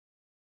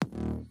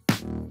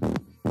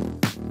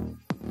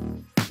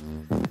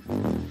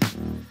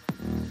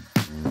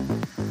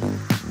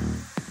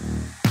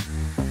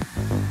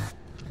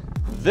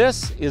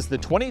This is the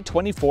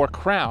 2024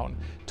 Crown,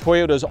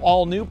 Toyota's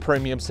all-new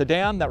premium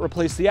sedan that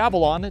replaced the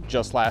Avalon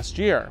just last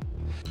year.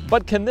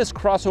 But can this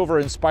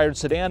crossover-inspired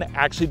sedan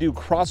actually do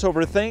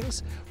crossover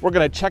things? We're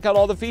going to check out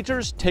all the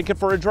features, take it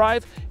for a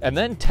drive, and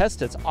then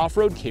test its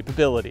off-road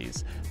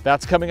capabilities.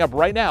 That's coming up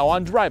right now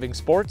on Driving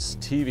Sports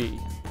TV.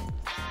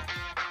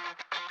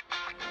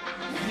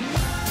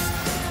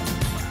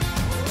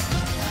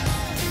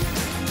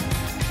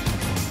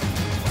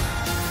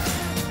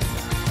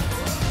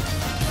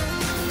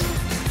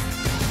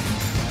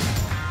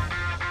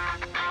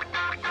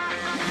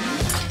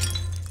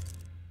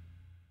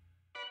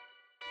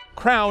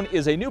 Crown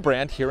is a new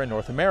brand here in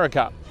North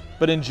America,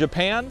 but in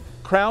Japan,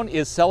 Crown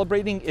is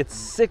celebrating its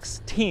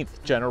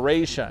 16th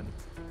generation.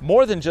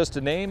 More than just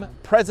a name,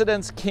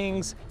 presidents,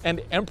 kings,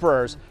 and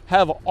emperors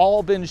have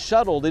all been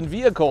shuttled in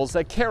vehicles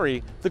that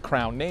carry the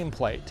Crown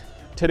nameplate.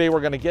 Today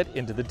we're going to get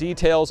into the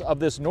details of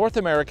this North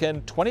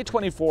American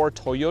 2024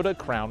 Toyota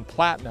Crown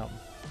Platinum.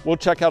 We'll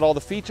check out all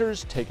the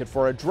features, take it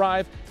for a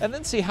drive, and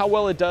then see how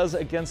well it does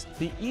against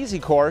the easy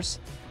course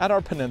at our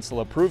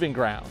Peninsula Proving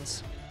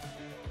Grounds.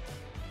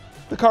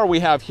 The car we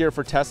have here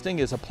for testing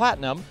is a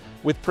Platinum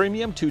with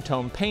premium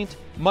two-tone paint,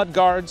 mud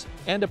guards,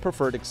 and a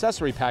preferred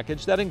accessory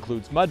package that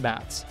includes mud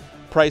mats.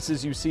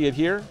 Prices you see it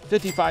here,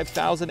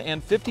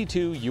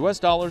 $55,052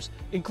 US,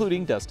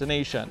 including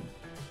destination.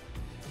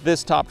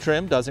 This top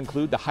trim does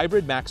include the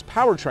Hybrid Max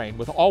powertrain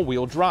with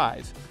all-wheel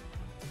drive.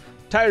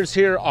 Tires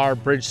here are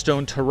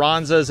Bridgestone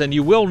Turanzas, and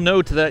you will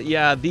note that,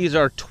 yeah, these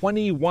are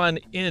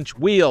 21-inch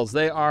wheels.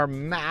 They are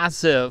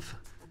massive.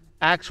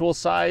 Actual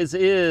size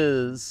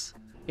is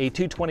a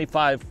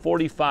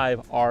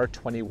 225/45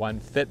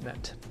 R21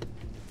 fitment.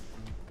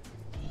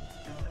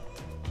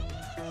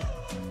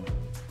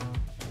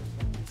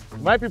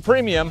 It might be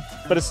premium,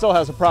 but it still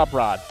has a prop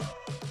rod.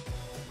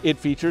 It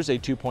features a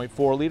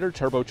 2.4-liter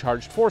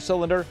turbocharged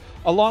four-cylinder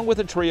along with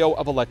a trio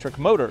of electric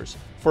motors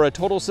for a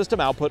total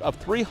system output of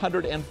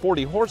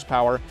 340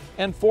 horsepower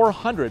and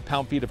 400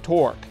 pound-feet of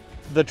torque.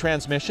 The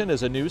transmission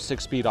is a new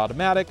 6-speed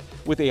automatic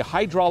with a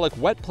hydraulic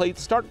wet plate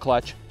start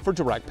clutch for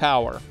direct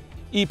power.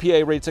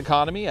 EPA rates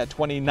economy at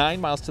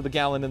 29 miles to the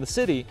gallon in the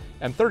city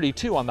and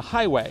 32 on the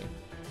highway.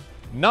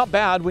 Not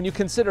bad when you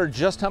consider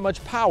just how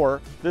much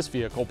power this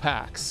vehicle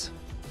packs.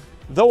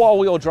 Though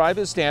all-wheel drive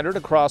is standard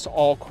across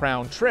all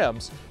Crown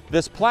trims,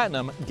 this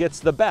Platinum gets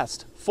the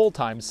best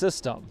full-time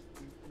system.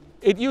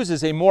 It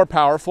uses a more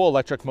powerful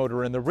electric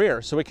motor in the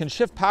rear, so it can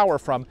shift power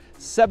from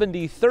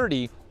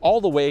 70/30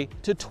 all the way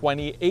to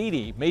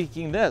 20/80,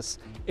 making this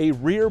a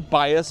rear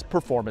bias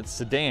performance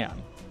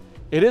sedan.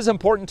 It is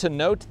important to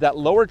note that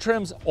lower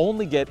trims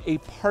only get a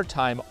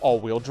part-time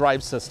all-wheel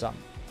drive system.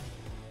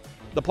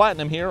 The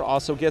Platinum here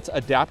also gets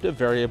adaptive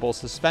variable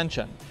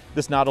suspension.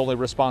 This not only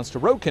responds to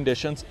road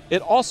conditions,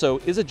 it also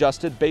is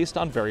adjusted based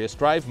on various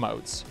drive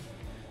modes.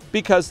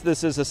 Because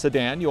this is a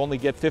sedan, you only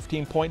get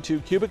 15.2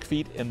 cubic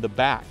feet in the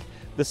back.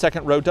 The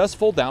second row does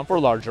fold down for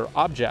larger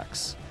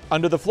objects.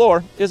 Under the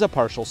floor is a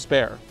partial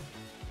spare.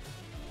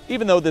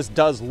 Even though this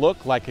does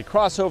look like a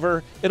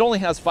crossover, it only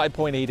has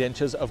 5.8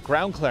 inches of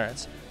ground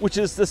clearance, which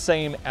is the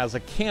same as a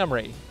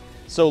Camry,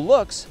 so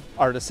looks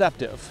are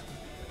deceptive.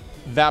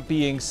 That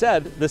being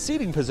said, the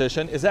seating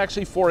position is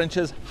actually 4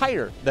 inches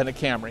higher than a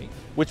Camry,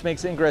 which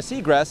makes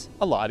ingress-egress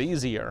a lot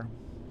easier.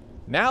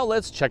 Now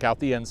let's check out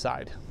the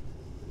inside.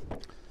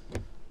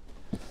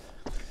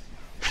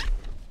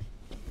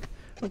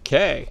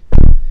 Okay.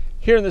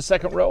 Here in the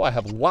second row, I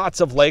have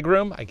lots of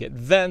legroom. I get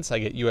vents, I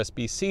get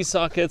USB-C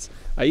sockets,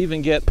 I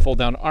even get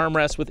fold-down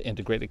armrests with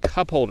integrated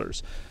cup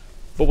holders.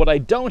 But what I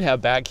don't have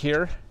back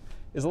here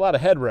is a lot of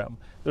headroom.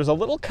 There's a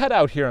little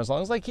cutout here. As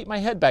long as I keep my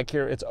head back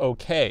here, it's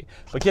okay.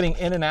 But getting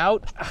in and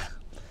out,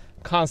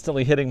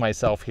 constantly hitting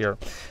myself here.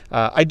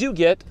 I do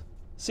get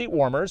seat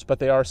warmers, but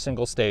they are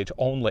single stage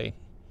only.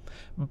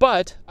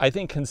 But I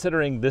think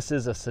considering this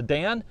is a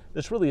sedan,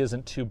 this really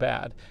isn't too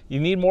bad. You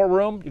need more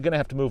room, you're gonna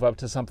have to move up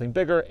to something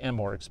bigger and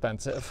more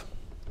expensive.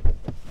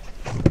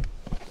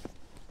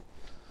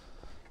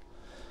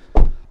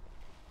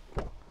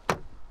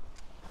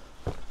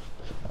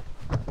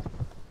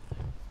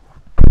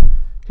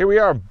 Here we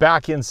are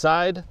back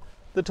inside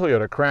the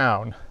Toyota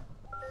Crown.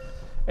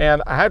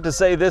 And I have to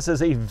say, this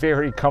is a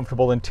very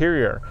comfortable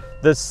interior.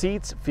 The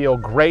seats feel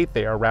great.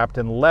 They are wrapped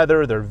in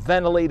leather, they're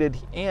ventilated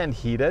and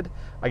heated.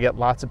 I get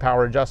lots of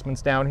power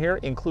adjustments down here,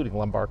 including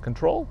lumbar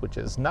control, which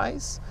is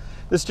nice.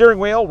 The steering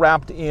wheel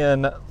wrapped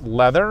in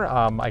leather.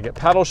 I get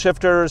paddle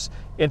shifters,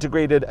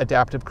 integrated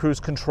adaptive cruise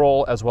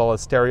control, as well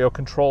as stereo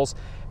controls.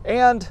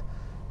 And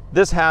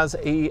this has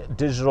a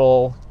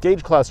digital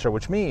gauge cluster,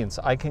 which means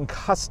I can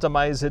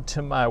customize it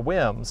to my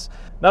whims.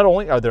 Not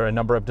only are there a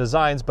number of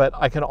designs, but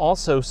I can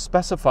also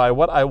specify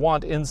what I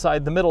want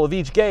inside the middle of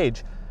each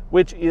gauge,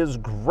 which is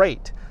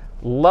great.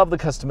 Love the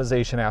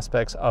customization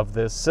aspects of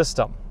this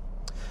system.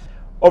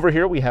 Over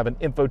here we have an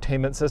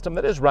infotainment system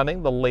that is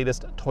running the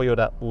latest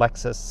Toyota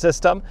Lexus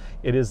system.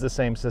 It is the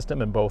same system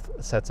in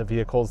both sets of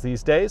vehicles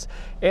these days.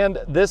 And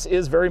this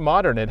is very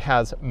modern. It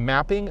has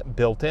mapping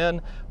built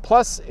in,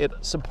 plus it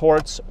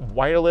supports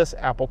wireless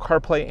Apple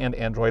CarPlay and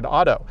Android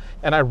Auto.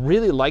 And I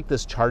really like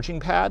this charging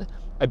pad.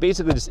 I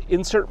basically just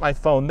insert my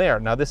phone there.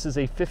 Now this is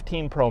a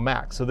 15 Pro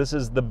Max, so this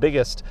is the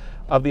biggest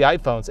of the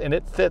iPhones, and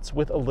it fits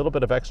with a little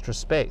bit of extra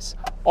space.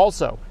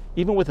 Also,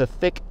 even with a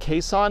thick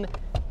case on,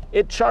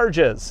 it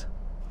charges.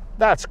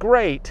 That's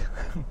great.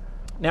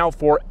 Now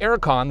for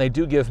aircon, they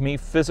do give me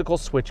physical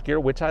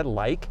switchgear, which I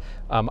like.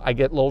 I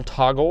get little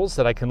toggles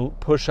that I can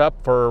push up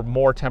for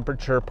more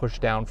temperature, push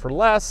down for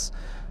less.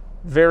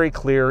 Very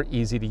clear,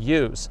 easy to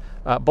use.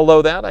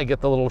 Below that, I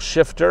get the little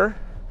shifter.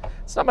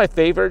 It's not my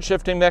favorite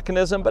shifting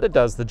mechanism, but it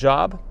does the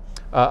job.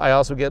 I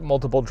also get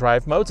multiple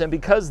drive modes, and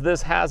because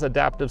this has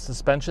adaptive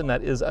suspension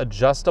that is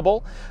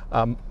adjustable,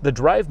 the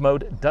drive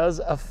mode does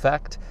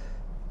affect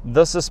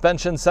the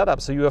suspension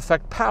setup. So you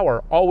affect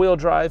power, all-wheel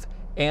drive,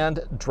 and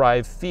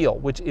drive feel,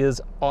 which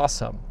is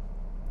awesome.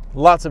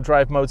 Lots of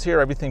drive modes here,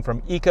 everything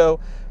from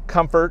Eco,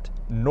 Comfort,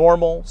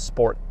 Normal,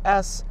 Sport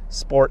S,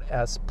 Sport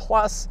S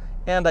Plus,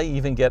 and I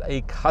even get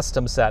a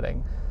custom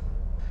setting.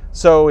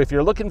 So if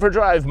you're looking for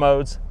drive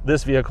modes,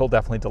 this vehicle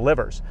definitely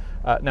delivers.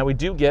 Now we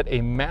do get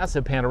a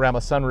massive panorama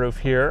sunroof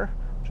here,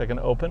 which I can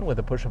open with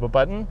a push of a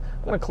button.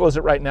 I'm going to close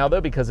it right now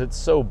though because it's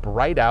so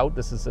bright out.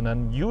 This is an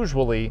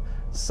unusually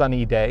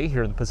sunny day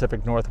here in the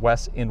Pacific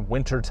Northwest in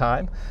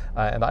wintertime,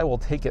 and I will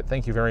take it,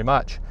 thank you very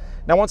much.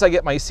 Now once I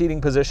get my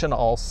seating position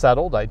all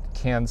settled, I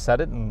can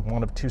set it in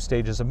one of two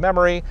stages of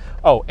memory.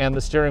 Oh, and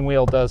the steering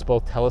wheel does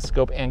both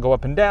telescope and go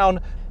up and down,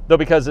 though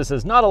because this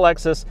is not a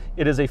Lexus,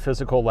 it is a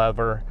physical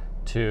lever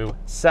to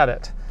set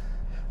it.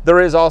 There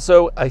is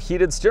also a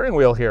heated steering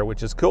wheel here,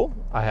 which is cool.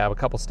 I have a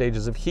couple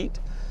stages of heat.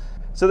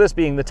 So this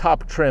being the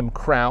top trim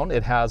crown,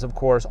 it has, of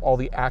course, all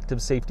the active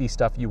safety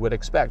stuff you would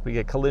expect. We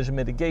get collision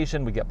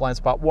mitigation, we get blind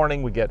spot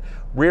warning, we get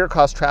rear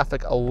cross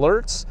traffic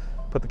alerts.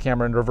 Put the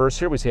camera in reverse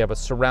here. We see we have a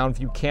surround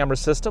view camera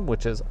system,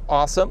 which is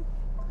awesome.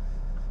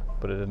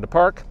 Put it into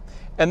park.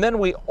 And then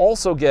we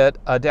also get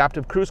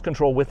adaptive cruise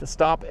control with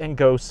stop and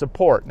go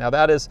support. Now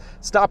that is,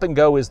 stop and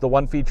go is the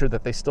one feature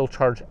that they still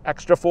charge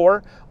extra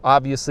for.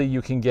 Obviously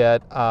you can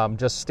get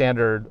just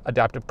standard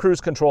adaptive cruise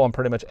control on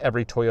pretty much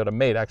every Toyota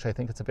made. Actually, I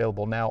think it's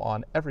available now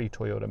on every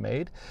Toyota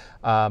made.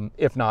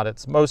 If not,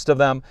 it's most of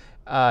them.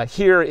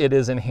 Here it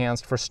is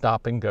enhanced for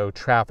stop and go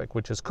traffic,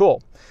 which is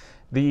cool.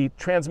 The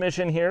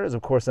transmission here is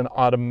of course an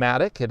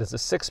automatic. It is a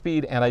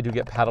 6-speed, and I do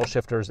get paddle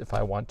shifters if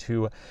I want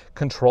to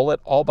control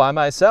it all by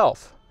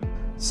myself.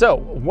 So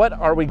what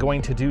are we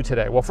going to do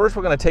today? Well, first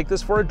we're going to take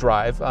this for a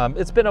drive.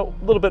 It's been a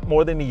little bit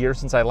more than a year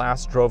since I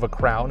last drove a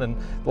Crown, and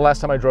the last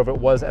time I drove it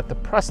was at the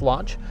press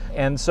launch.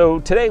 And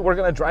so today we're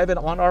going to drive it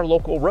on our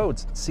local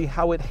roads, see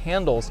how it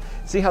handles,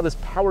 see how this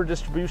power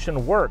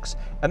distribution works,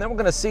 and then we're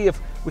going to see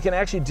if we can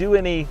actually do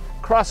any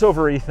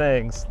crossover-y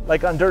things,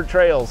 like on dirt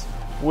trails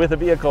with a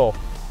vehicle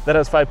that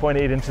has 5.8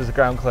 inches of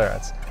ground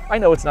clearance. I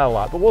know it's not a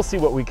lot, but we'll see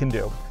what we can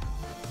do.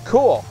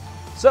 Cool.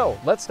 So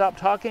let's stop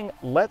talking,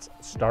 let's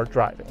start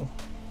driving.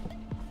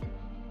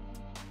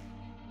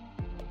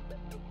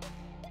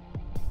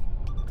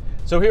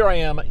 So here I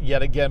am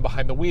yet again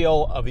behind the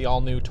wheel of the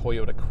all-new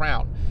Toyota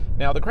Crown.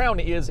 Now the Crown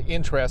is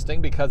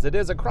interesting because it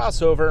is a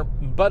crossover,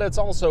 but it's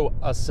also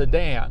a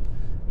sedan.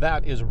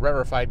 That is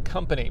rarefied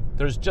company.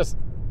 There's just,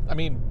 I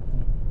mean,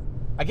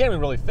 I can't even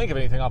really think of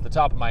anything off the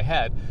top of my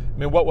head. I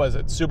mean, what was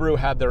it? Subaru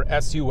had their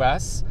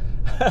SUS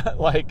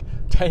like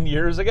 10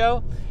 years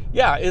ago.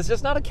 Yeah, it's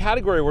just not a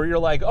category where you're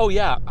like, oh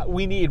yeah,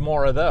 we need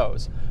more of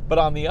those. But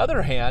on the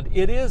other hand,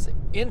 it is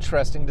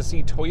interesting to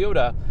see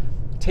Toyota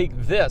take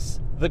this,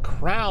 the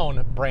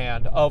Crown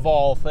brand of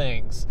all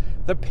things,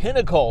 the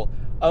pinnacle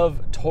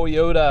of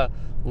Toyota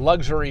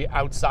luxury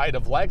outside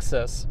of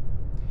Lexus,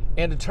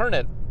 and to turn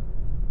it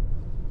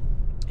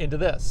into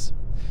this.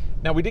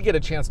 Now, we did get a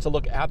chance to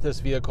look at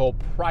this vehicle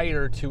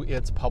prior to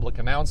its public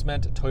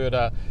announcement.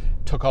 Toyota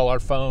took all our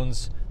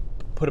phones,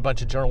 put a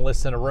bunch of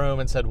journalists in a room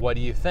and said, what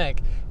do you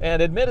think?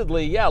 And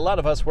admittedly, yeah, a lot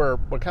of us were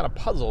kind of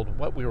puzzled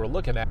what we were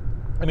looking at.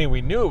 I mean,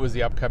 we knew it was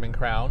the upcoming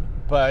Crown,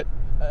 but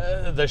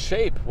the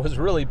shape was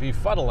really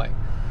befuddling.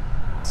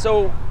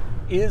 So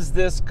is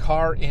this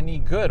car any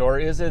good, or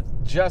is it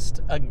just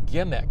a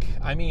gimmick?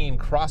 I mean,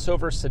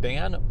 crossover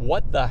sedan,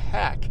 what the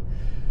heck?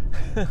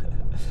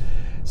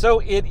 So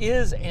it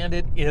is and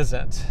it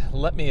isn't.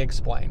 Let me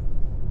explain.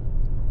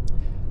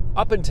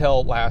 Up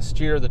until last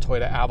year, the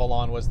Toyota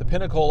Avalon was the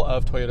pinnacle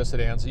of Toyota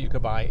sedans that you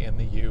could buy in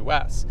the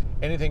US.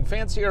 Anything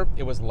fancier,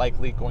 it was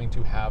likely going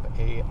to have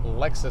a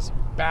Lexus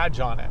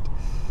badge on it.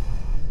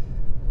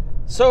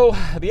 So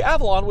the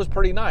Avalon was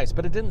pretty nice,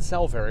 but it didn't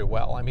sell very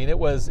well. I mean, it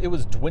was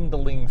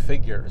dwindling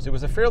figures. It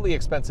was a fairly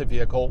expensive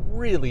vehicle,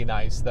 really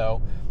nice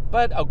though.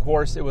 But of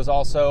course, it was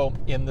also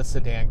in the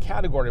sedan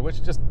category,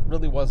 which just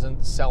really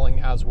wasn't selling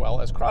as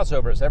well as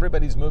crossovers.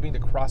 Everybody's moving to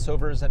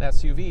crossovers and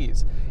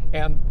SUVs.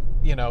 And,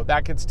 you know,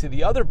 that gets to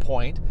the other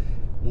point.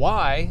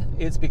 Why?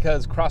 It's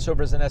because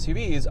crossovers and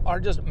SUVs are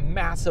just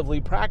massively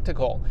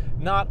practical.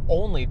 Not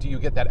only do you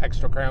get that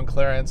extra ground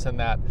clearance and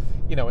that,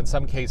 in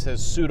some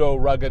cases, pseudo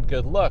rugged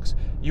good looks,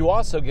 you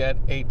also get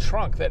a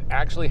trunk that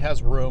actually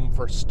has room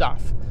for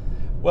stuff.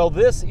 Well,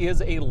 this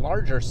is a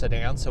larger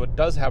sedan, so it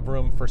does have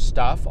room for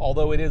stuff,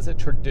 although it is a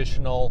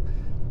traditional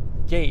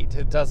gate.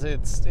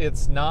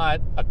 It's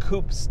not a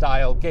coupe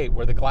style gate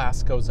where the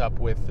glass goes up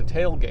with the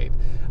tailgate.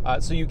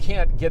 So you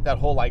can't get that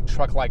whole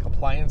truck-like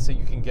appliance that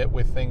you can get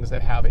with things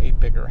that have a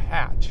bigger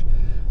hatch.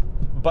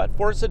 But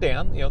for a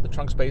sedan, the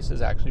trunk space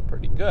is actually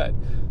pretty good.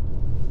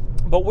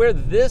 But where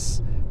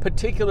this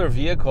particular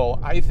vehicle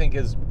I think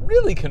is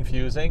really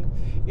confusing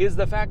is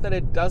the fact that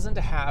it doesn't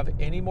have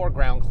any more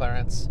ground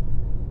clearance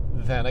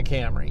than a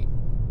Camry.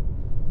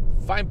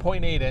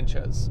 5.8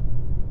 inches.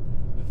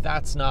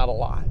 That's not a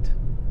lot.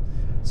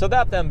 So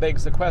that then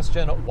begs the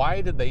question,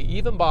 why did they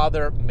even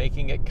bother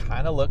making it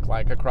kind of look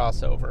like a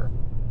crossover?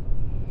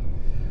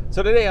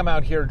 So today I'm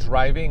out here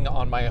driving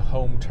on my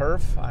home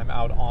turf. I'm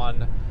out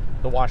on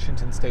the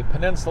Washington State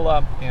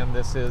Peninsula, and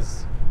this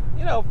is,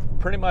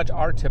 pretty much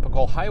our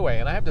typical highway.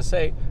 And I have to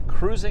say,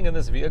 cruising in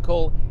this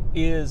vehicle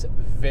is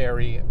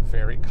very,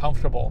 very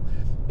comfortable.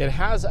 It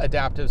has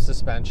adaptive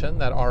suspension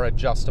that are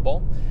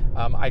adjustable.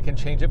 I can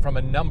change it from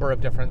a number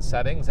of different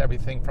settings,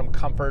 everything from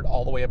comfort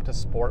all the way up to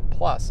Sport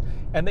Plus.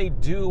 And they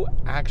do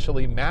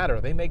actually matter.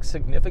 They make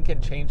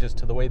significant changes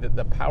to the way that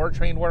the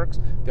powertrain works,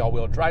 the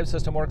all-wheel drive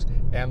system works,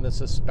 and the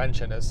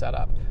suspension is set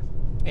up.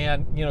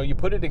 And you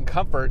put it in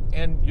comfort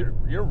and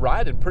you're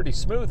riding pretty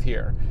smooth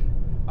here.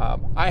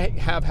 I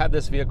have had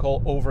this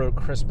vehicle over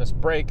Christmas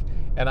break,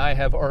 and I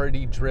have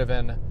already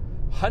driven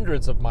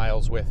hundreds of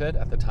miles with it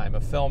at the time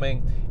of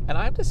filming, and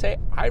I have to say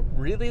I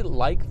really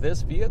like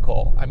this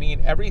vehicle. I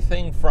mean,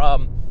 everything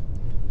from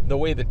the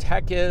way the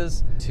tech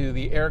is to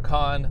the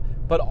aircon,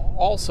 but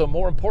also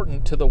more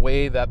important to the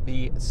way that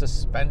the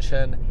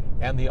suspension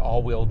and the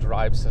all-wheel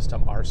drive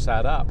system are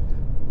set up.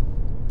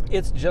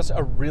 It's just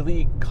a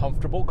really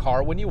comfortable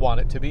car when you want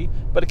it to be,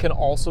 but it can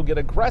also get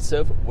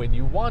aggressive when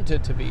you want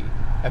it to be,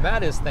 and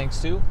that is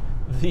thanks to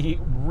the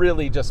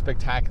really just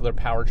spectacular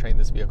powertrain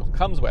this vehicle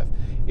comes with.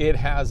 It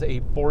has a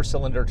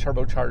 4-cylinder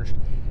turbocharged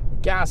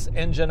gas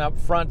engine up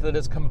front that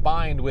is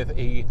combined with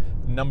a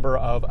number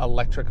of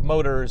electric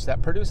motors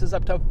that produces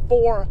up to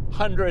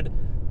 400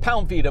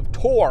 pound-feet of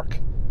torque.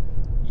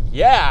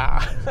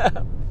 Yeah!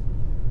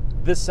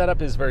 This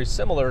setup is very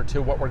similar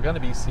to what we're going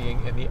to be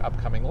seeing in the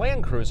upcoming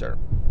Land Cruiser.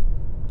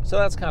 So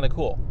that's kind of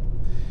cool.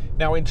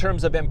 Now, in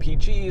terms of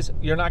MPGs,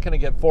 you're not going to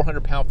get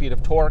 400 pound-feet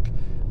of torque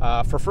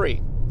for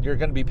free. You're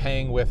going to be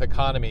paying with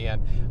economy.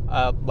 And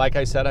like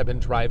I said, I've been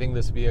driving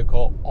this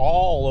vehicle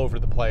all over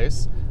the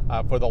place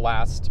for the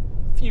last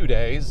few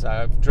days.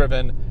 I've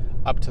driven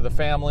up to the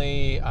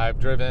family, I've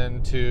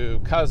driven to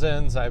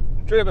cousins,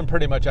 I've driven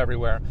pretty much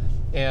everywhere.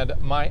 And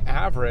my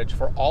average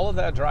for all of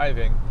that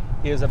driving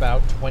is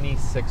about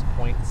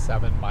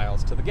 26.7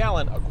 miles to the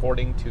gallon,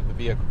 according to the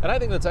vehicle. And I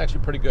think that's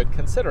actually pretty good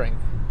considering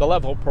the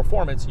level of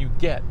performance you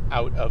get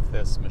out of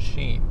this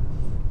machine.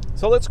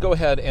 So let's go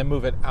ahead and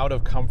move it out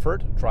of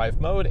comfort drive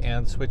mode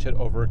and switch it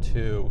over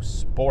to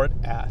Sport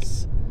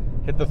S.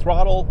 Hit the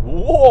throttle.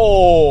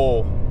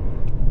 Whoa!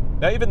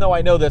 Now, even though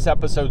I know this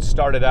episode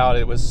started out,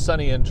 it was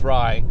sunny and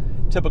dry,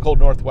 typical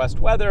Northwest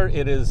weather,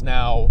 it is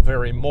now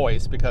very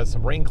moist because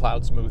some rain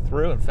clouds moved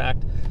through. In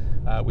fact,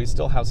 we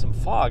still have some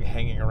fog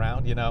hanging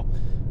around.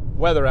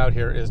 Weather out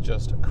here is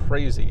just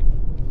crazy.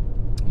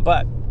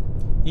 But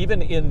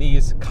even in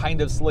these kind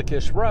of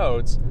slickish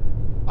roads,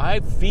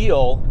 I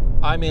feel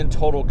I'm in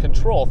total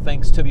control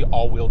thanks to the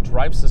all-wheel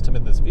drive system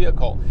in this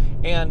vehicle.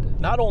 And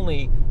not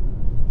only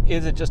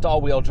is it just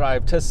all-wheel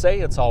drive, to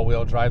say it's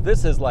all-wheel drive,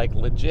 this is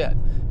legit,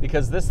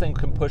 because this thing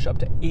can push up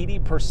to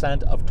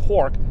 80% of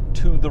torque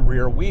to the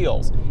rear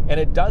wheels. And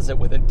it does it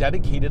with a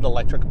dedicated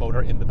electric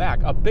motor in the back,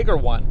 a bigger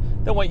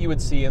one than what you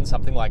would see in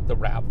something like the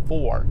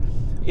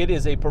RAV4. It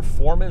is a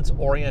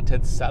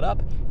performance-oriented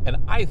setup, and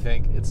I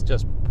think it's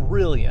just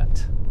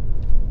brilliant.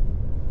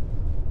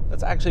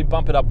 Let's actually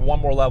bump it up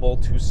one more level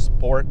to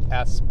Sport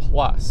S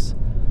Plus.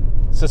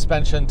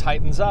 Suspension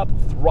tightens up,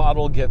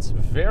 throttle gets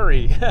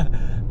very,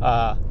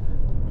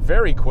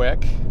 very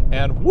quick,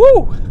 and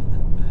woo!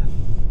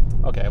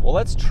 Okay, well,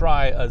 let's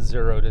try a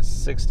 0 to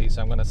 60.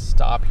 So I'm going to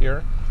stop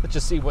here. Let's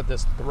just see what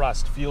this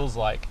thrust feels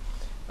like.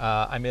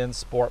 I'm in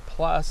Sport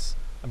Plus.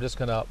 I'm just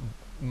going to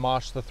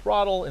mosh the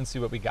throttle and see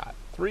what we got.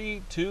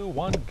 3, 2,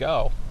 1,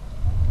 go.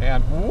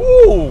 And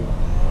woo!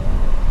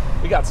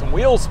 We got some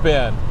wheel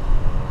spin.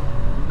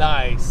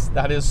 Nice.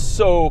 That is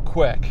so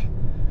quick.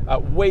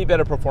 Way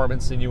better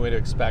performance than you would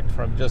expect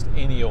from just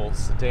any old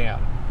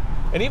sedan.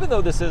 And even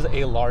though this is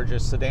a larger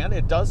sedan,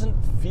 it doesn't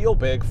feel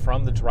big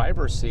from the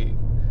driver's seat.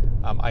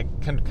 I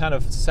can kind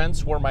of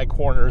sense where my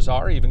corners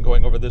are, even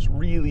going over this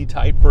really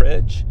tight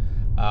bridge.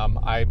 I'm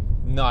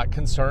not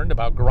concerned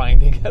about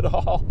grinding at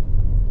all.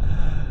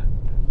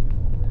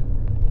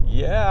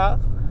 Yeah,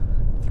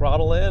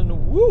 throttle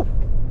in, woo!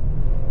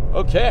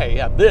 Okay,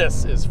 yeah,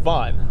 this is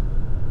fun.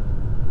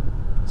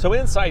 So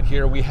inside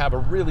here, we have a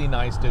really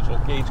nice digital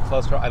gauge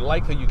cluster. I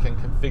like how you can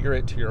configure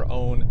it to your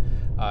own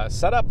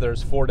setup.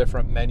 There's 4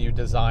 different menu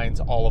designs,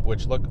 all of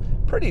which look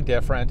pretty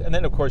different. And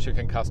then of course you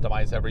can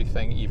customize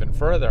everything even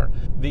further.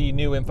 The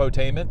new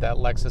infotainment that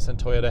Lexus and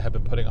Toyota have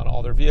been putting on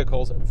all their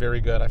vehicles, very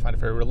good. I find it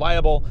very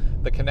reliable.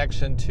 The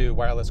connection to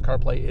wireless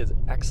CarPlay is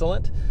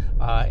excellent,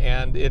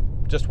 and it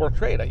just works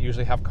great. I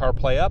usually have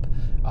CarPlay up,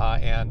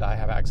 and I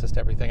have access to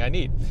everything I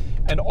need.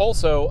 And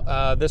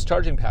also this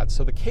charging pad.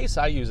 So the case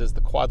I use is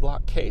the quad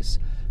lock case,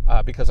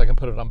 because I can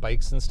put it on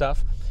bikes and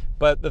stuff.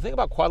 But the thing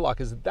about quad lock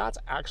is that's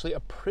actually a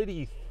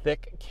pretty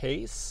thick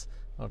case. I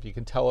don't know if you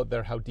can tell it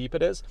there how deep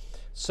it is.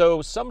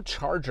 So some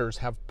chargers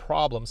have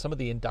problems. Some of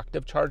the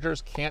inductive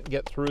chargers can't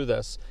get through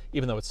this,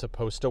 even though it's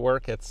supposed to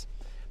work.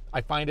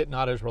 I find it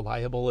not as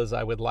reliable as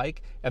I would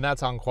like, and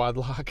that's on quad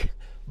lock.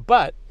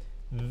 But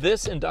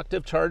this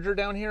inductive charger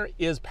down here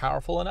is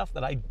powerful enough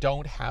that I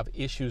don't have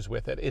issues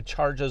with it. It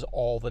charges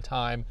all the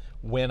time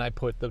when I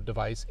put the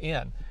device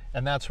in.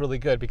 And that's really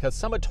good, because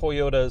some of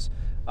Toyota's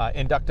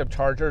inductive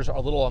chargers are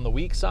a little on the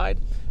weak side,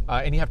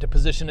 and you have to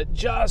position it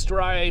just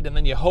right, and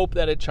then you hope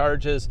that it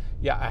charges.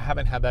 Yeah, I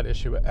haven't had that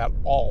issue at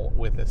all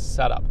with this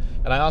setup.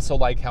 And I also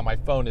like how my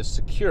phone is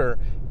secure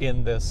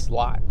in this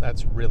slot.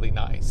 That's really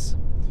nice.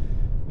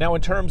 Now,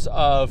 in terms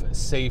of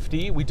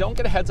safety, we don't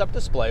get a heads-up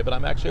display, but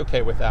I'm actually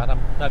okay with that.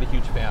 I'm not a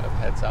huge fan of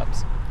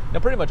heads-ups. Now,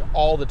 pretty much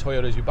all the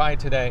Toyotas you buy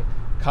today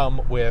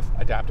come with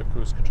adaptive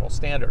cruise control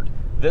standard.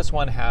 This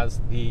one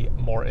has the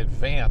more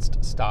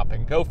advanced stop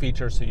and go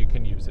feature, so you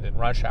can use it in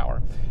rush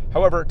hour.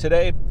 However,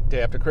 today,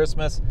 day after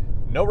Christmas,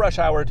 no rush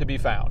hour to be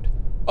found.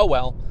 Oh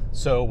well,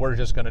 so we're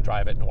just gonna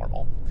drive it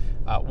normal.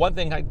 One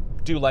thing I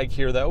do like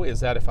here though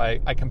is that if I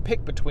can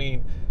pick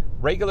between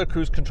regular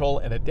cruise control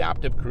and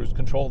adaptive cruise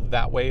control,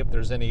 that way if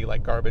there's any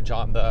like garbage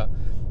on the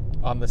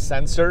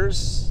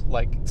sensors,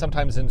 like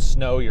sometimes in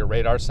snow your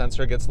radar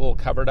sensor gets a little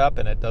covered up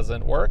and it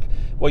doesn't work,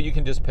 well, you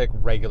can just pick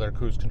regular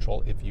cruise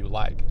control if you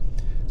like.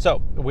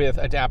 So with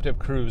adaptive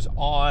cruise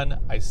on,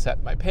 I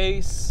set my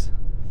pace,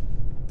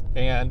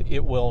 and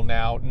it will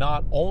now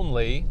not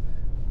only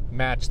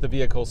match the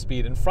vehicle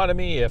speed in front of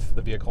me if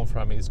the vehicle in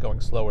front of me is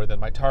going slower than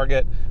my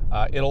target,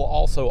 it'll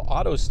also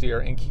auto steer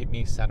and keep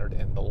me centered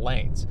in the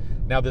lanes.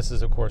 Now this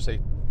is of course a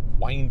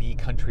windy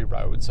country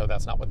road, so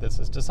that's not what this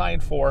is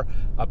designed for,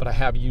 but I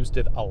have used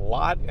it a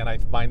lot and I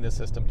find this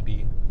system to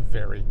be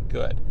very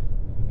good.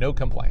 No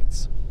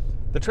complaints.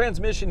 The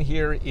transmission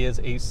here is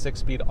a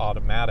 6-speed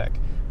automatic,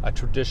 a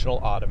traditional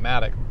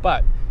automatic,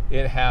 but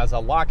it has a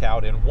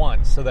lockout in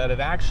one, so that it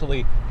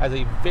actually has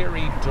a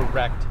very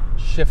direct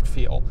shift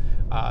feel.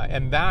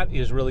 And that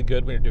is really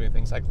good when you're doing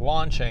things like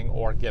launching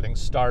or getting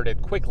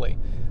started quickly.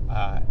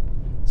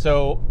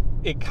 So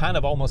it kind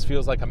of almost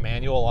feels like a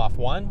manual off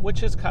one,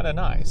 which is kind of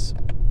nice.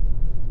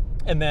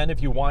 And then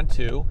if you want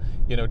to,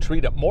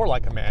 treat it more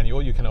like a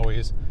manual, you can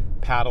always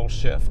paddle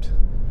shift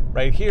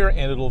right here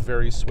and it'll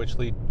very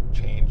switchly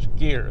change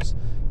gears.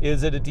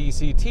 Is it a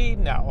DCT?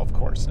 No, of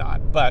course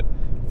not. But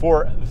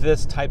for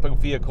this type of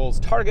vehicle's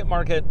target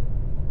market,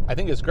 I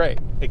think it's great.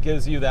 It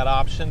gives you that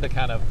option to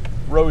kind of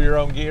row your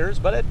own gears,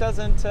 but it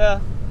doesn't, it's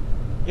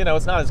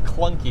not as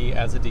clunky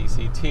as a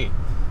DCT.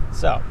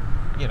 So,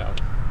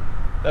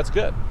 that's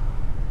good.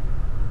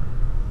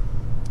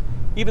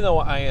 Even though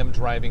I am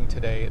driving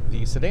today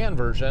the sedan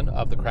version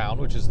of the Crown,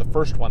 which is the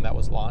first one that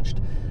was launched,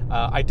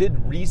 I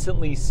did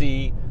recently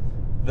see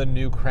the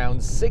new Crown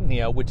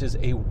Signia, which is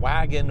a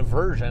wagon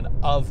version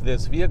of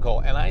this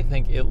vehicle, and I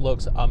think it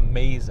looks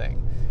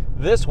amazing.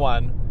 This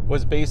one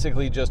was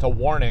basically just a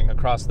warning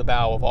across the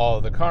bow of all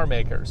of the car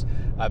makers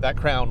that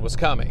Crown was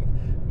coming.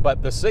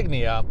 But the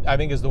Signia, I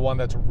think, is the one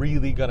that's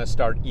really going to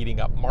start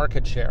eating up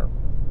market share,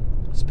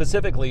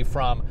 specifically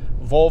from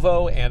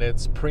Volvo and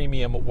its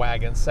premium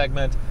wagon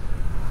segment,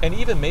 and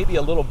even maybe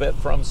a little bit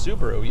from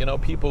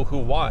Subaru. People who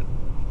want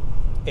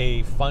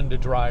a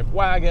fun-to-drive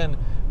wagon,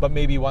 but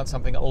maybe want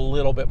something a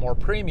little bit more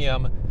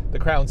premium, the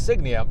Crown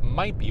Signia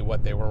might be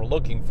what they were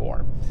looking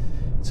for.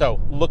 So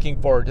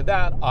looking forward to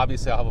that.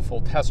 Obviously, I'll have a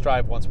full test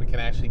drive once we can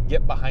actually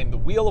get behind the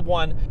wheel of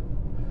one.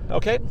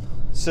 Okay,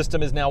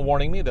 system is now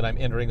warning me that I'm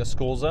entering a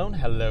school zone.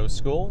 Hello,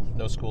 school.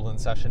 No school in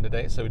session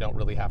today, so we don't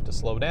really have to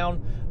slow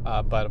down.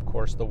 But of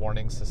course, the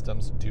warning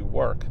systems do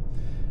work.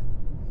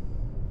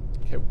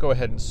 Okay, we'll go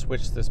ahead and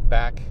switch this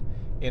back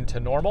into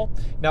normal.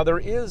 Now there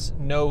is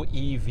no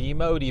EV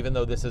mode, even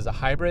though this is a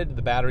hybrid.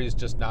 The battery is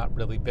just not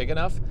really big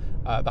enough.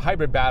 The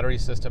hybrid battery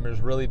system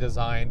is really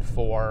designed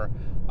for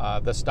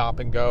the stop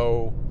and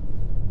go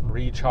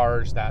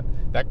recharge, that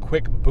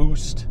quick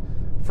boost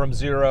from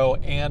zero,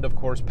 and of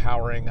course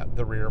powering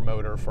the rear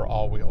motor for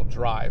all-wheel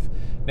drive.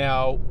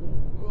 Now,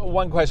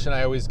 one question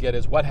I always get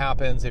is what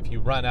happens if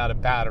you run out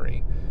of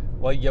battery?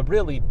 Well, you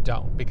really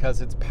don't, because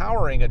it's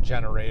powering a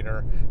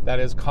generator that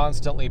is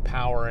constantly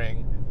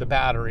powering the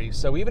battery.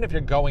 So even if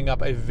you're going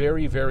up a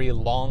very, very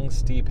long,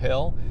 steep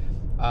hill,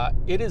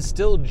 it is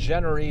still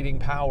generating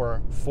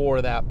power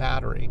for that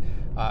battery.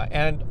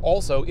 And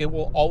also, it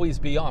will always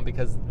be on,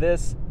 because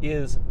this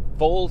is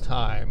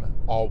full-time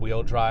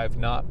all-wheel drive,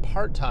 not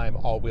part-time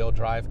all-wheel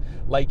drive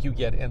like you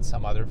get in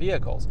some other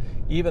vehicles.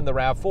 Even the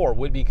RAV4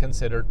 would be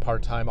considered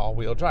part-time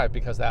all-wheel drive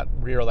because that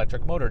rear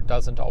electric motor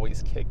doesn't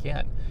always kick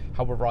in.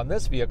 However, on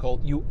this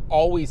vehicle, you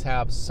always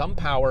have some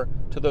power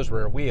to those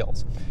rear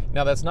wheels.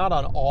 Now, that's not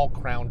on all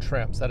Crown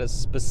trims. That is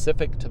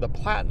specific to the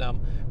Platinum,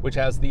 which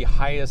has the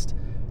highest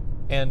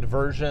end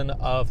version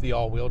of the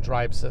all-wheel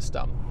drive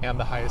system and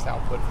the highest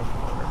output from the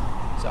motor.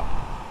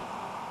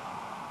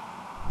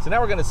 So now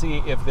we're going to see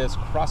if this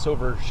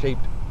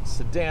crossover-shaped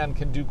sedan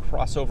can do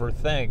crossover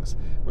things.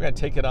 We're going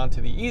to take it onto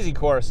the easy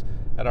course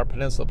at our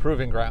Peninsula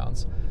Proving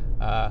Grounds.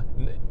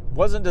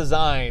 Wasn't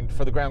designed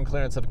for the ground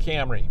clearance of a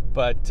Camry,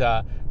 but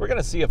we're going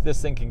to see if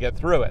this thing can get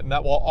through it. And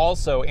that will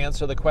also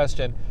answer the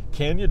question,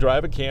 can you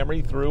drive a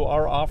Camry through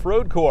our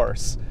off-road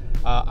course?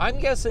 I'm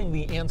guessing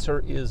the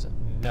answer is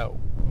no,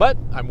 but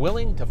I'm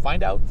willing to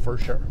find out for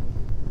sure.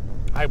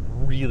 I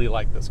really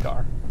like this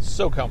car.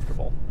 So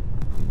comfortable.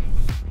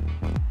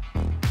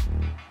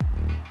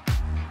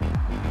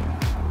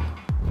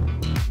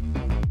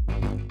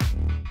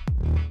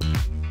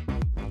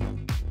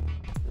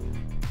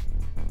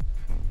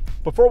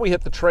 Before we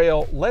hit the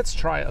trail, let's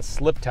try a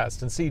slip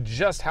test and see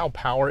just how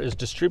power is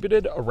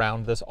distributed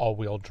around this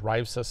all-wheel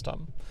drive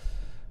system.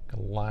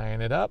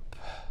 Line it up.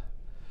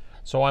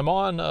 So I'm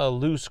on a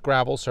loose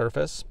gravel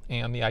surface,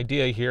 and the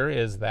idea here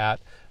is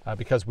that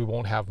because we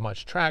won't have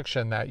much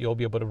traction, that you'll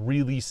be able to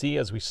really see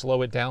as we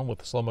slow it down with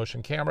the slow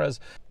motion cameras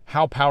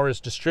how power is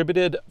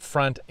distributed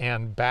front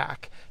and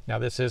back. Now,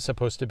 this is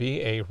supposed to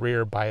be a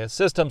rear bias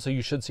system, so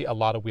you should see a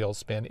lot of wheel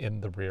spin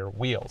in the rear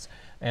wheels.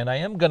 And I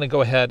am going to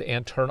go ahead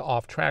and turn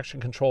off traction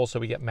control so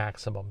we get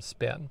maximum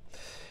spin.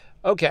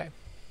 Okay.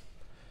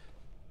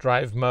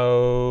 Drive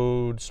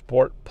mode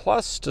Sport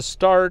Plus to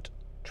start.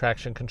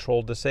 Traction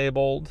control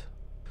disabled.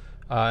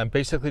 I'm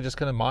basically just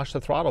going to mash the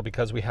throttle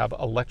because we have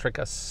electric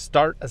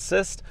start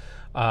assist.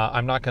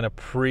 I'm not going to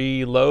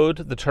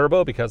preload the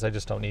turbo because I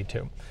just don't need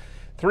to.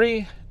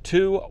 3,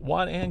 2,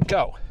 1, and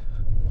go.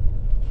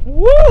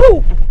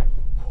 Woo!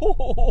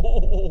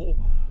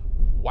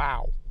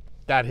 Wow,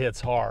 that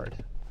hits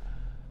hard.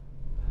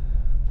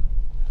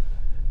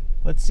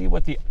 Let's see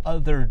what the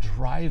other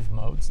drive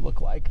modes look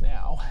like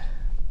now.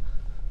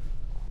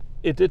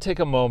 It did take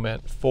a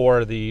moment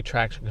for the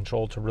traction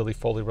control to really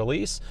fully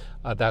release.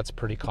 That's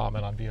pretty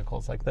common on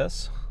vehicles like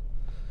this.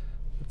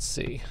 Let's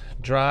see,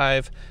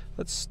 drive.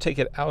 Let's take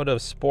it out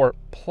of Sport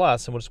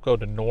Plus and we'll just go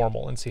to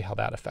normal and see how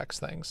that affects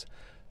things.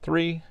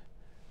 3,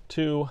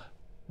 2,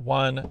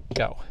 1,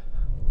 go.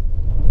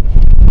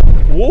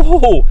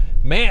 Whoa,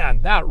 man,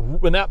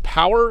 when that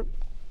power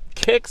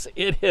kicks,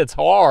 it hits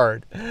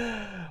hard.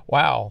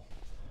 Wow.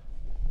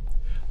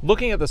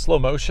 Looking at the slow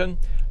motion,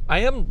 I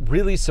am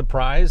really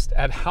surprised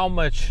at how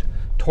much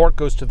torque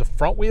goes to the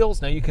front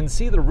wheels. Now you can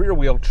see the rear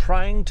wheel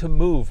trying to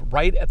move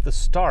right at the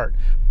start,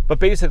 but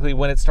basically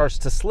when it starts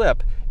to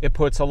slip, it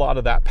puts a lot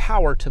of that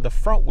power to the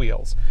front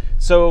wheels.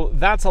 So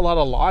that's a lot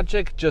of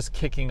logic just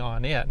kicking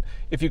on in.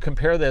 If you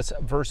compare this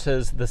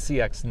versus the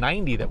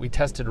CX-90 that we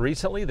tested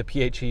recently, the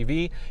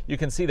PHEV, you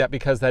can see that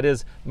because that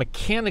is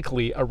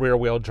mechanically a rear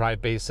wheel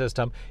drive based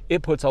system,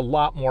 it puts a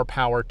lot more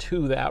power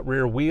to that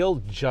rear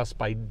wheel just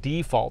by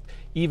default,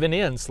 even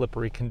in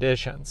slippery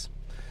conditions.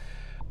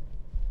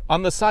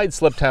 On the side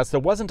slip test,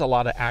 there wasn't a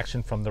lot of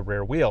action from the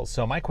rear wheels.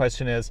 So my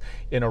question is,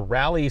 in a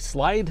rally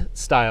slide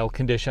style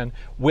condition,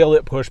 will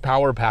it push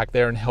power back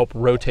there and help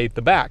rotate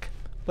the back?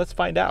 Let's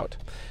find out.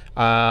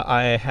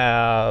 I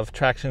have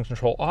traction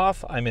control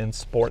off. I'm in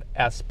Sport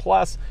S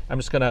Plus. I'm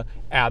just gonna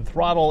add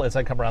throttle as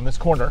I come around this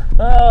corner.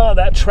 Oh,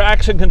 that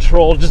traction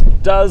control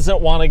just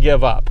doesn't want to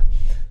give up.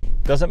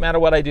 Doesn't matter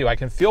what I do. I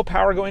can feel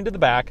power going to the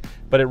back,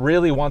 but it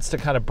really wants to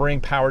kind of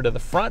bring power to the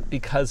front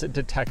because it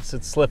detects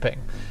it slipping.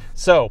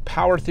 So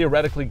power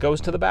theoretically goes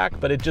to the back,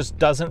 but it just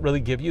doesn't really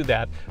give you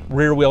that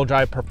rear wheel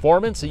drive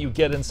performance that you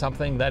get in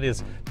something that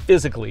is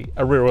physically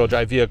a rear wheel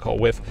drive vehicle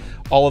with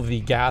all of the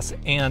gas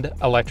and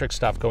electric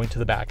stuff going to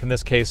the back. In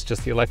this case,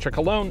 just the electric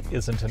alone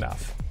isn't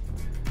enough.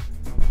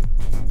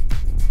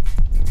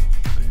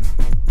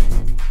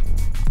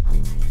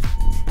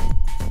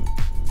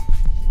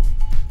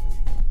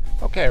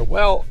 Okay,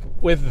 well,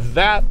 with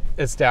that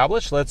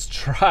established, let's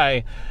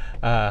try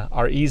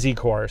our easy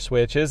course,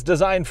 which is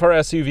designed for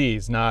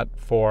SUVs, not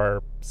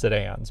for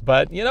sedans.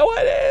 But you know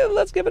what?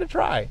 Let's give it a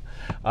try.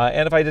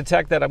 And if I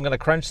detect that I'm going to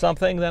crunch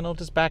something, then I'll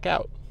just back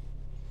out.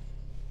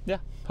 Yeah,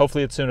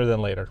 hopefully it's sooner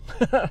than later.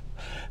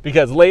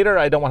 Because later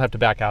I don't want to have to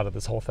back out of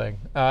this whole thing.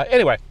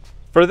 Anyway,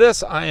 for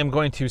this I am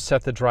going to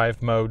set the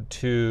drive mode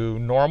to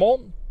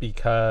normal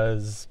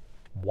because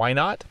why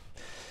not?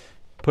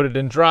 Put it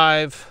in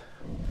drive.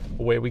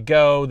 Away we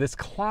go. This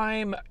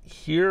climb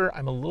here,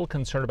 I'm a little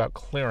concerned about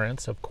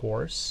clearance, of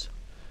course.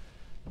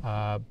 So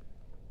I'm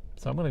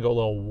going to go a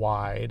little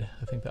wide.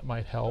 I think that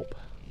might help.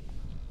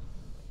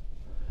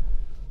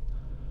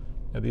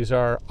 Now, these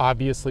are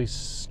obviously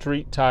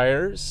street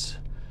tires.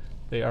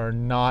 They are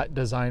not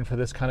designed for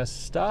this kind of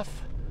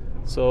stuff.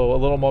 So a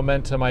little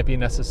momentum might be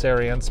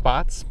necessary in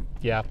spots.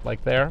 Yeah,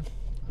 like there.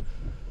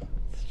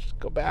 Let's just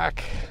go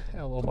back,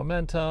 add a little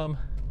momentum.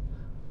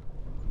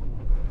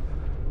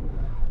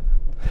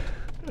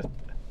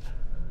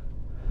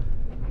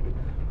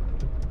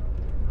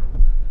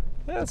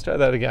 Let's try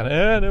that again,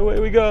 and away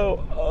we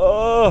go.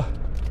 Oh,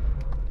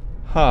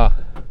 huh.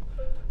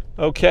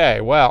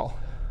 Okay, well,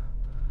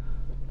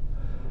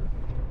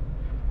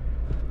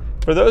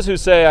 for those who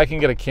say I can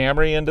get a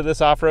Camry into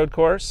this off-road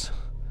course,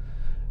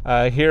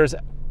 here's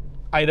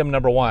item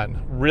number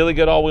one. Really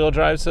good all-wheel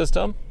drive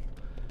system,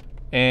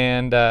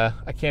 and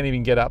I can't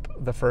even get up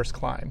the first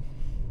climb.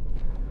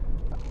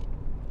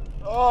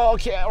 Oh,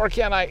 or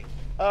can I?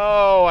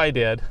 Oh, I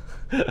did.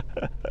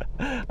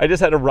 I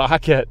just had to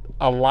rock it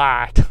a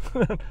lot.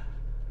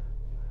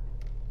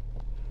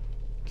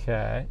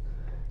 Okay.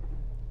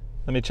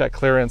 Let me check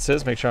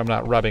clearances, make sure I'm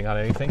not rubbing on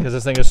anything, because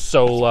this thing is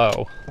so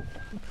low.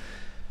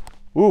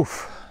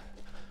 Oof.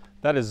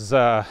 That is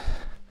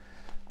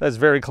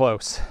very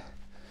close.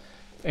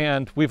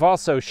 And we've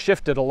also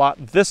shifted a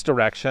lot this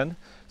direction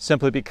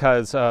simply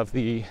because of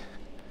the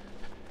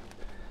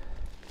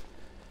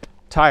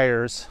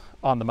tires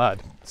on the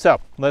mud. So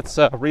let's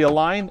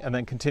realign and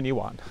then continue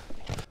on.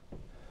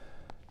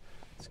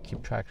 Let's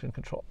keep traction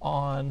control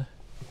on.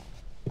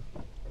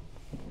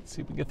 Let's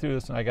see if we get through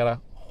this, and I gotta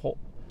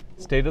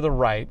stay to the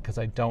right because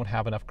I don't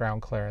have enough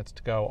ground clearance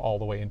to go all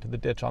the way into the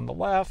ditch on the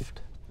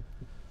left.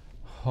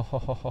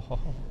 Oh,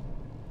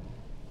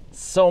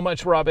 so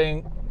much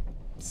rubbing,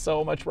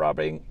 so much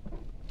rubbing.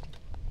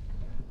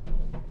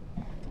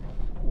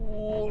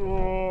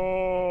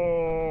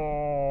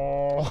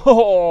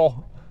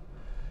 Oh.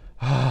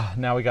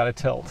 Now we got to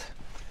tilt.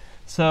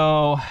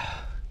 So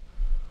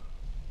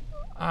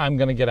I'm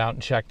going to get out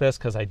and check this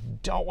because I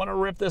don't want to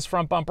rip this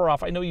front bumper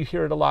off. I know you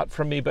hear it a lot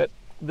from me, but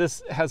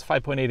this has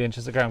 5.8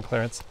 inches of ground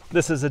clearance.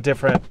 This is a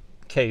different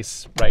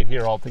case right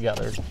here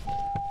altogether.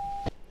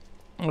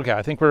 Okay,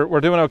 I think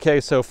we're doing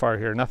okay so far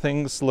here.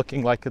 Nothing's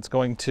looking like it's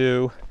going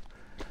to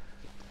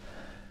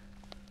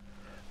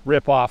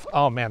rip off.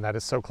 Oh man, that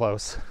is so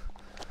close.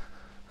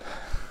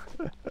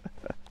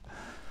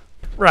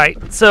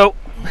 Right, so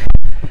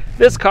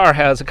this car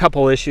has a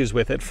couple issues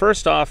with it.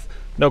 First off,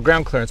 no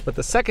ground clearance, but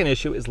the second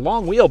issue is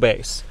long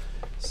wheelbase.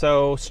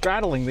 So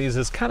straddling these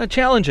is kind of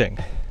challenging.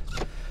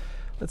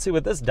 Let's see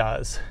what this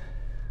does.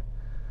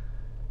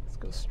 Let's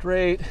go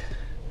straight.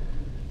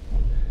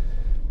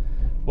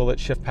 Will it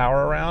shift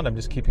power around? I'm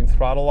just keeping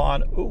throttle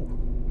on. Ooh.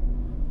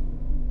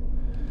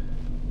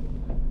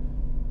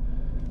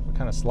 We're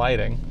kind of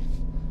sliding.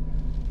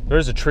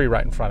 There's a tree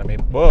right in front of me.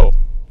 Whoa.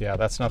 Yeah,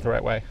 that's not the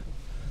right way.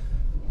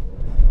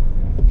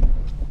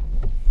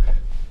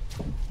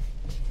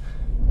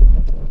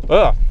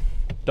 Ugh,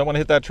 don't want to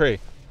hit that tree.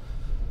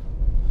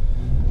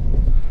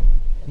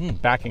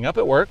 Backing up,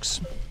 it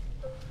works.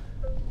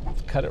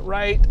 Cut it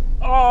right.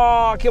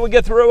 Oh, can we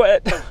get through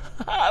it?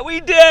 We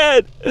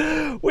did.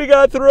 We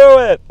got through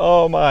it.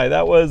 Oh my,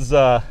 that was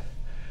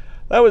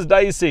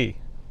dicey.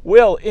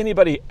 Will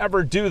anybody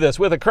ever do this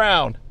with a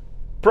Crown?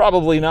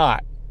 Probably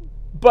not.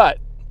 But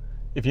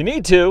if you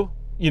need to,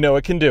 you know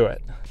it can do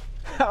it.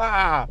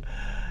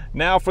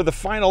 Now for the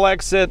final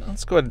exit,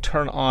 let's go ahead and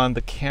turn on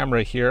the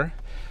camera here.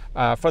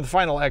 For the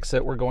final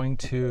exit, we're going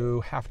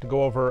to have to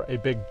go over a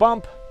big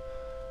bump.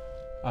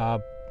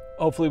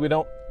 Hopefully we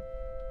don't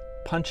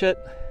punch it.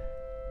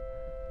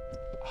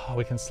 Oh,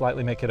 we can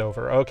slightly make it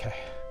over. Okay.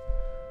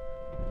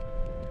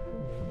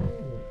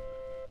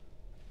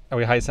 Are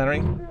we high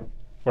centering?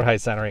 We're high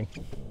centering.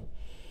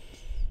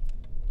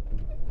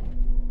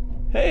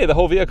 Hey, the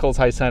whole vehicle's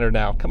high centered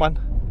now. Come on.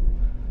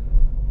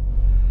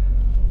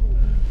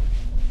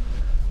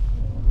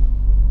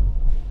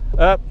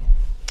 Up.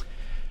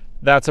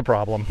 That's a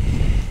problem.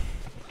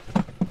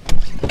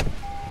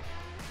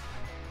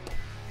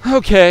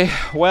 Okay,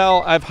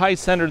 well, I've high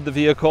centered the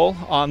vehicle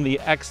on the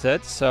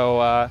exit,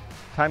 so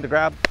time to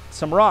grab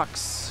some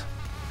rocks.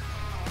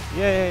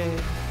 Yay!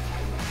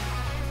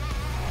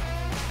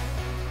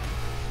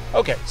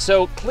 Okay,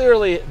 so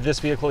clearly this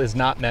vehicle is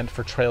not meant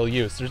for trail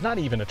use. There's not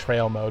even a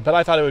trail mode, but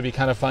I thought it would be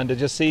kind of fun to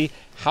just see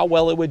how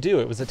well it would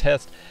do. It was a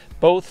test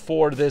both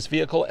for this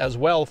vehicle as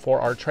well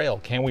for our trail.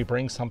 Can we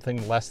bring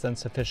something less than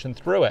sufficient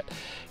through it?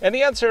 And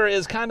the answer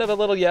is kind of a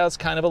little yes,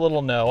 kind of a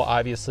little no.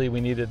 Obviously, we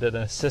needed an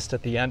assist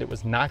at the end. It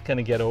was not going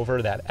to get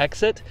over that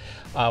exit,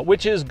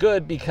 which is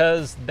good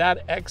because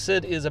that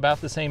exit is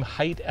about the same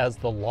height as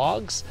the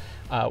logs,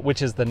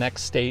 which is the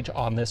next stage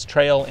on this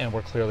trail, and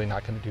we're clearly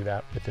not going to do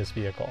that with this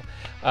vehicle.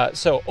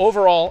 So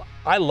overall,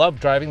 I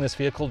love driving this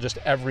vehicle just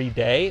every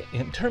day.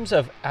 In terms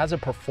of as a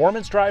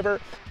performance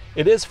driver,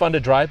 it is fun to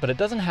drive, but it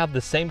doesn't have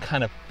the same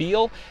kind of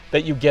feel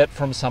that you get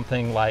from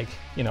something like,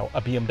 you know,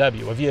 a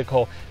BMW, a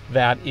vehicle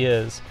that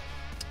is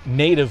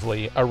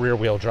natively a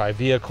rear-wheel drive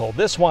vehicle.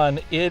 This one,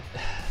 it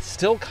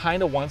still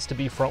kind of wants to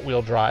be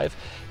front-wheel drive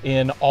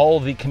in all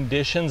the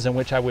conditions in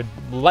which I would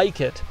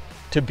like it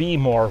to be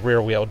more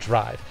rear-wheel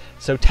drive.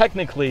 So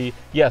technically,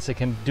 yes, it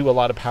can do a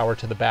lot of power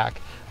to the back,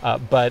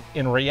 but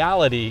in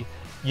reality,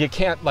 you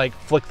can't like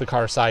flick the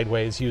car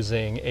sideways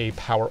using a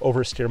power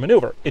oversteer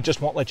maneuver. It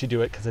just won't let you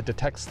do it because it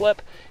detects slip,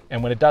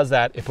 and when it does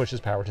that, it pushes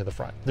power to the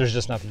front. There's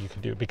just nothing you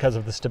can do because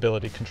of the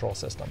stability control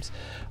systems.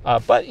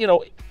 But you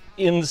know,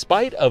 in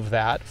spite of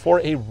that, for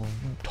a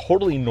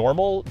totally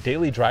normal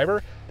daily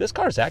driver, this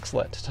car is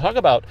excellent. To talk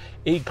about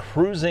a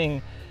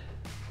cruising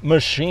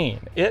machine,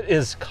 it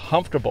is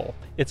comfortable,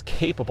 it's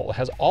capable, it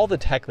has all the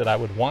tech that I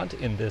would want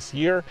in this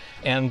year,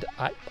 and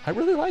I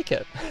really like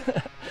it.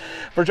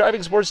 For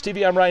Driving Sports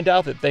TV, I'm Ryan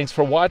Douthit. Thanks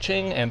for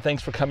watching, and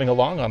thanks for coming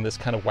along on this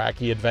kind of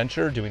wacky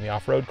adventure doing the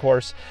off-road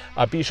course.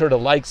 Be sure to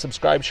like,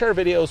 subscribe, share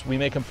videos. We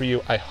make them for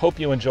you. I hope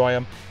you enjoy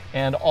them.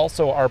 And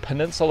also our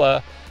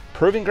Peninsula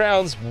Proving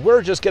Grounds,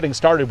 we're just getting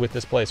started with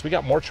this place. We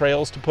got more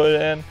trails to put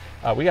in.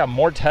 We got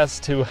more tests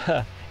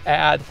to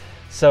add.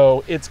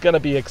 So it's going to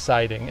be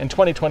exciting, and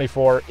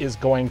 2024 is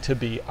going to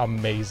be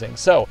amazing.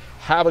 So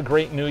have a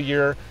great new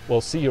year.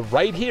 We'll see you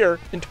right here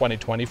in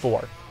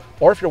 2024.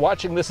 Or if you're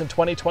watching this in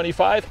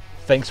 2025,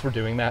 thanks for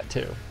doing that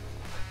too.